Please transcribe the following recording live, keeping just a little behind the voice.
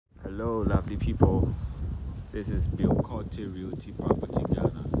Hello, lovely people. This is Billcotey Realty Property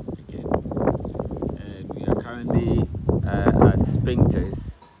Ghana again, and we are currently at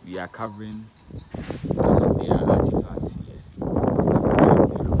Spinkters. We are covering one of their artifacts here. It's a very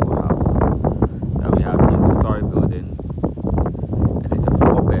beautiful house that we have here. It's a story building, and it's a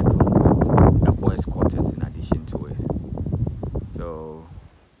 4-bedroom with a boys' quarters in addition to it. So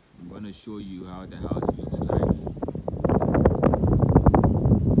I'm going to show you how the house looks like.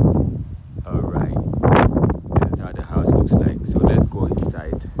 Looks like. So let's go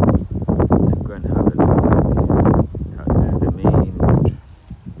inside and go and have a look at how this is the main road.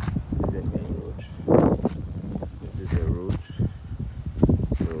 This is the main road. This is the road.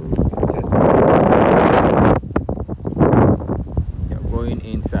 So it's just you're going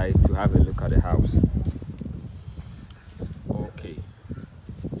inside to have a look at the house. Okay.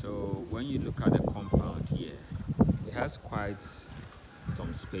 So when you look at the compound here, it has quite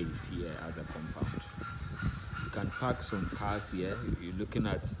some space here as a compound. You can park some cars here. You're looking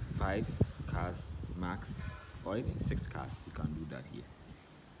at 5 cars max, or even 6 cars. You can do that here.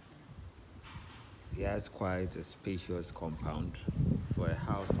 It has quite a spacious compound for a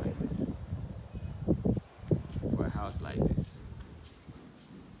house like this.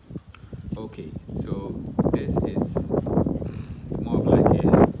 Okay, so this is more of like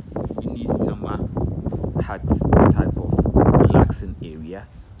a mini summer hut type of relaxing area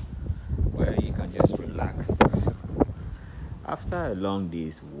where you can just relax. After a long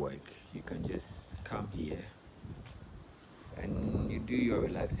day's work, you can just come here and you do your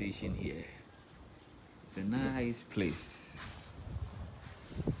relaxation here. It's a nice place.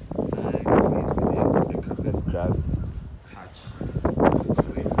 Nice place with the carpet grass touch to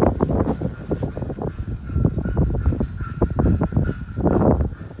it.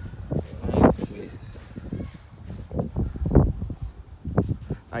 Nice place.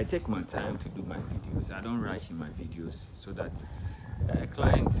 I take my time to do my videos. I don't rush in my videos so that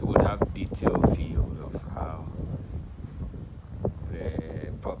clients would have detailed feel of how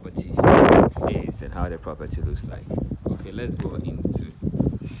the property is and how the property looks like. Okay, let's go into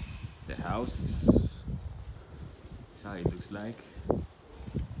the house. That's how it looks like.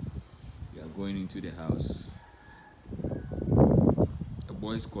 We are going into the house. The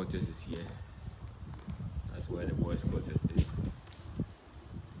boys' quarters is here. That's where the boys' quarters is.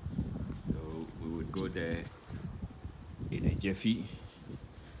 We would go there in a jiffy,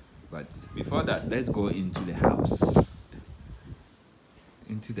 but before that, let's go into the house.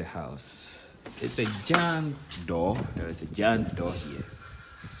 It's a giant door. There is a giant door here.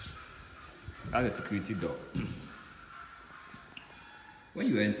 That's a security door. When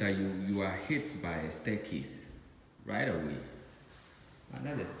you enter, you are hit by a staircase right away.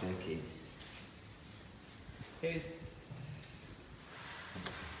 Another staircase is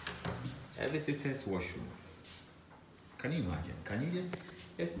a visitor's washroom. Can you imagine? Can you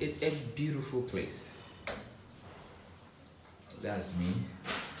just it's a beautiful place. That's me.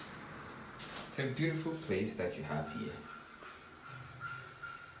 It's a beautiful place that you have here.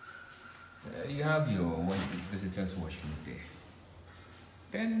 You have your visitor's washroom there.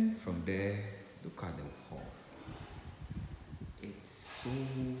 Then from there, look at the hall. It's so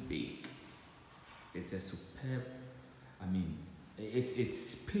big. It's a superb, it's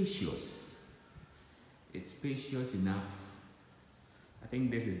spacious. It's spacious enough. I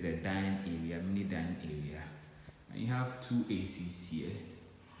think this is the dining area, mini dining area. And you have 2 ACs here.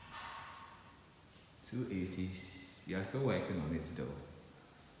 2 ACs. You are still working on it though.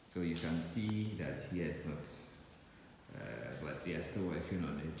 So you can see that here is not, but they are still working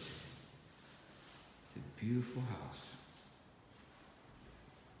on it. It's a beautiful house.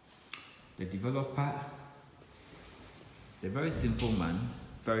 The developer, a very simple man,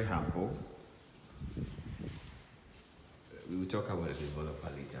 very humble. We will talk about the developer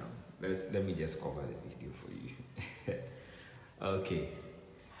later. Let me just cover the video for you. Okay,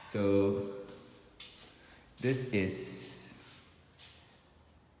 so this is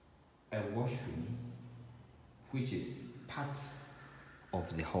a washroom, which is part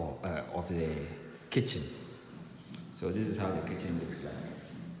of the hall of the kitchen. So this is how the kitchen looks like.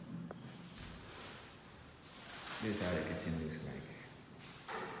 This is how the kitchen looks like.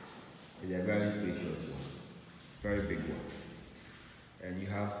 It's a very spacious one, very big one. And you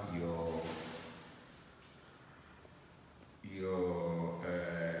have your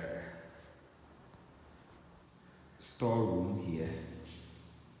storeroom here.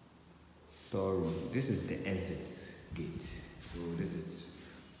 Storeroom. This is the exit gate. So this is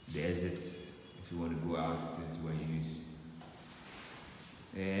the exit. If you want to go out, this is where you use.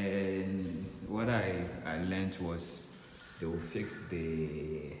 And what I learned was they will fix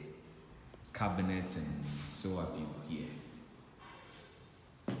the cabinets, and so have you here.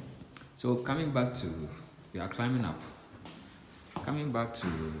 So coming back to, we are climbing up. Coming back to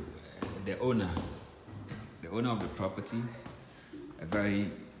the owner of the property, a very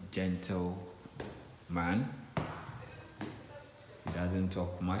gentle man. He doesn't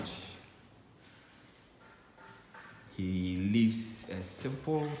talk much. He lives a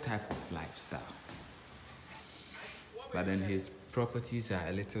simple type of lifestyle. But then his properties are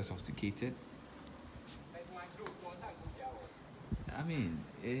a little sophisticated. I mean,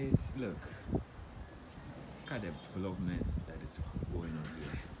 look at the developments that is going on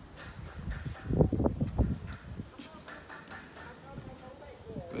here.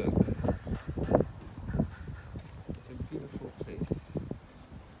 Look, it's a beautiful place.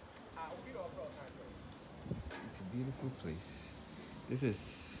 It's a beautiful place. This is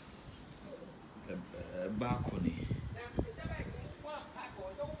a balcony.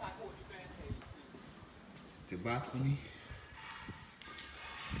 It's a balcony.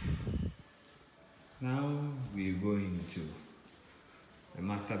 Now we're going to the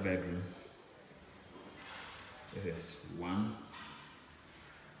master bedroom. This is one.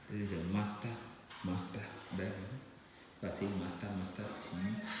 This is the master bedroom. If I say master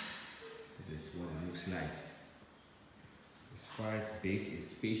suite, this is what it looks like. It's quite big, it's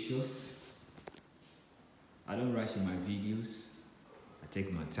spacious. I don't rush in my videos. I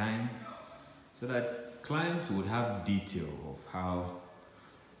take my time so that clients would have detail of how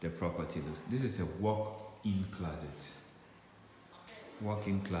the property looks. This is a walk-in closet.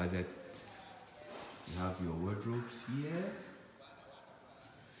 Walk-in closet. You have your wardrobes here,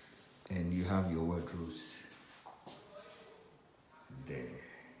 and you have your wardrobes there.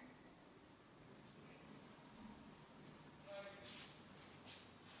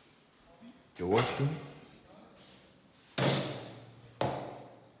 The washroom.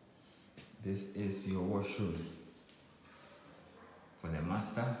 This is your washroom for the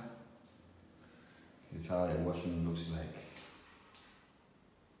master. This is how the washroom looks like.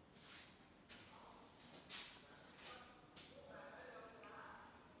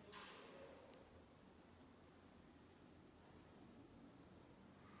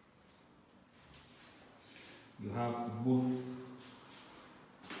 You have both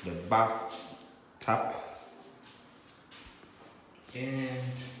the bath tap and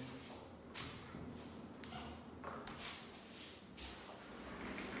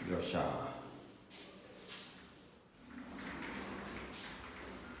your shower.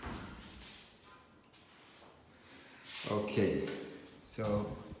 Okay, so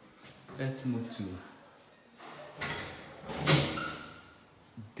let's move to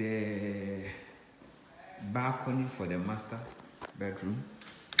the balcony for the master bedroom.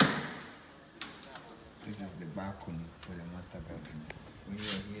 This is the balcony for the master bedroom. When you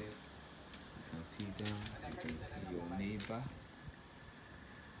are here, you can see down, you can see your neighbor.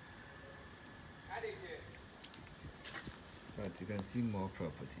 But you can see more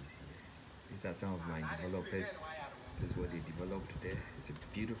properties here. These are some of my developers. This is what they developed there. It's a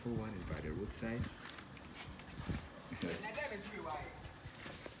beautiful one. It's by the roadside.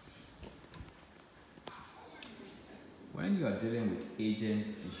 When you are dealing with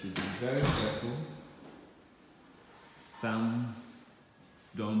agents, you should be very careful. Some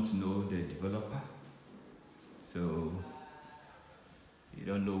don't know the developer, so you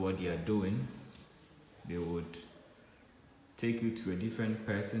don't know what they are doing. They would take you to a different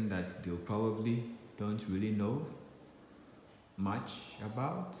person that they probably don't really know much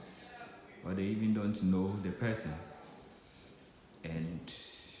about, or they even don't know the person, and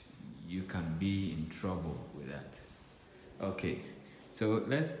you can be in trouble with that. Okay, so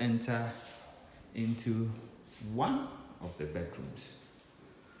let's enter into one of the bedrooms.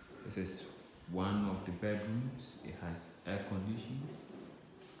 This is one of the bedrooms. It has air conditioning.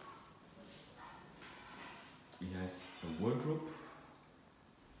 It has a wardrobe.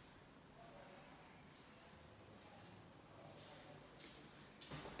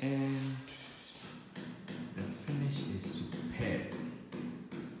 And the finish is superb,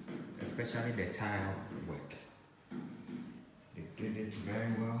 especially the tile work. They did it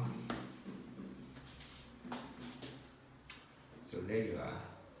very well. So there you are.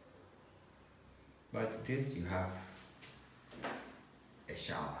 But this, you have a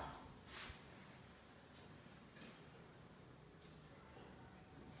shower.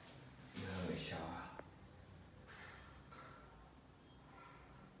 You have a shower.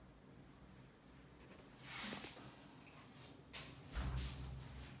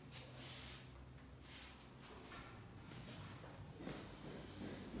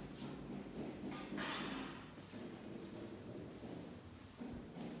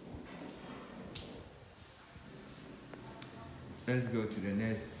 Let's go to the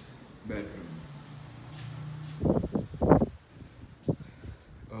next bedroom.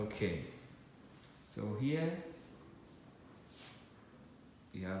 Okay, so here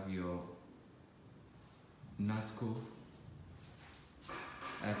you have your NASCO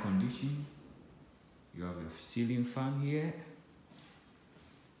air conditioning. You have a ceiling fan here.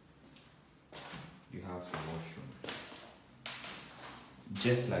 You have the washroom,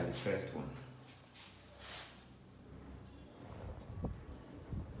 just like the first one.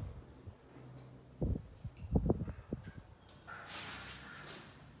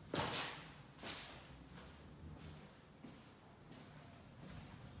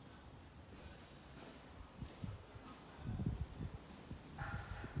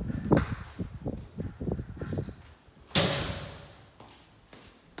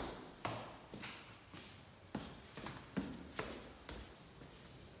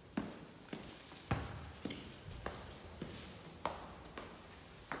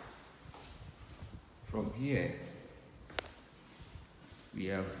 From here, we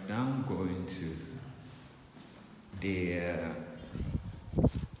have now going to the a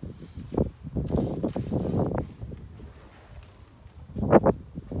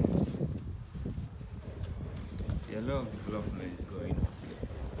lot of development is going on.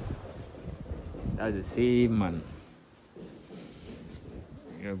 That's the same man.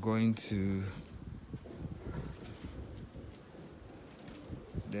 You're going to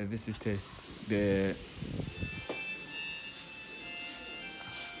the visitors, the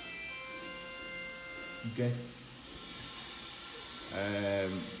guests,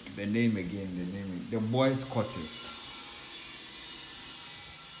 the name again, the boys' quarters.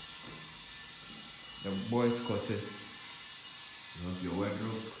 The boys' quarters. You have your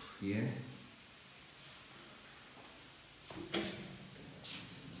wardrobe here.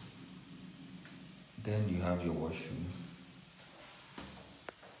 Then you have your washroom.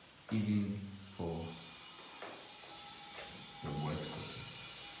 Even for the boys' quarters.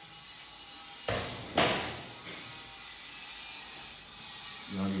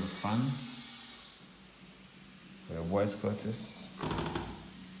 You have your fan for the boys' quarters.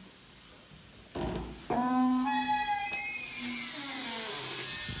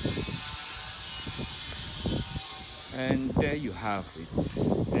 And there you have it.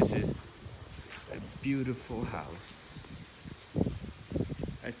 This is a beautiful house.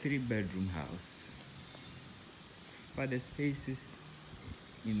 A 3-bedroom house, but the spaces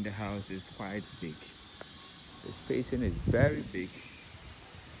in the house is quite big. The spacing is very big.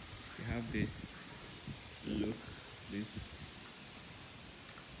 You have this look, this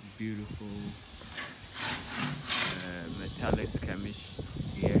beautiful metallic skirmish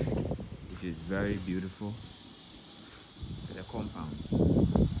here, which is very beautiful. The compound,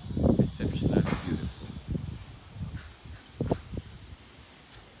 exceptionally beautiful.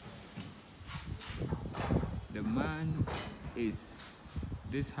 The man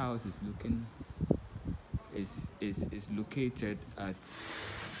this house is located at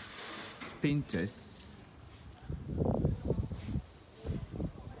Spintex.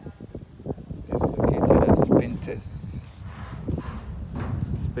 It's located at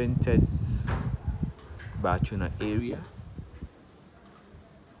Spintex Bachuna area,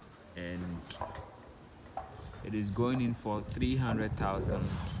 and it is going in for $300,000.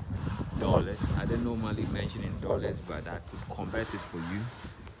 I don't normally mention in dollars, but I could convert it for you.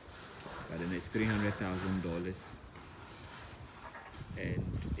 But then it's $300,000, and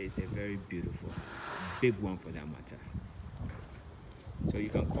it's a very beautiful, big one for that matter. So you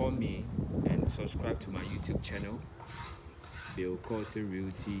can call me and subscribe to my YouTube channel, Billcotey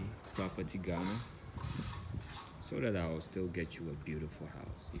Realty Property Ghana, so that I will still get you a beautiful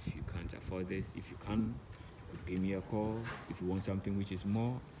house. If you can't afford this, if you can, give me a call. If you want something which is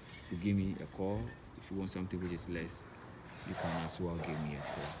more, you give me a call. If you want something which is less, you can as well give me a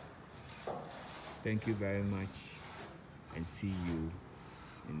call. Thank you very much, and see you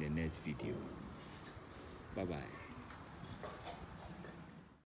in the next video. Bye bye.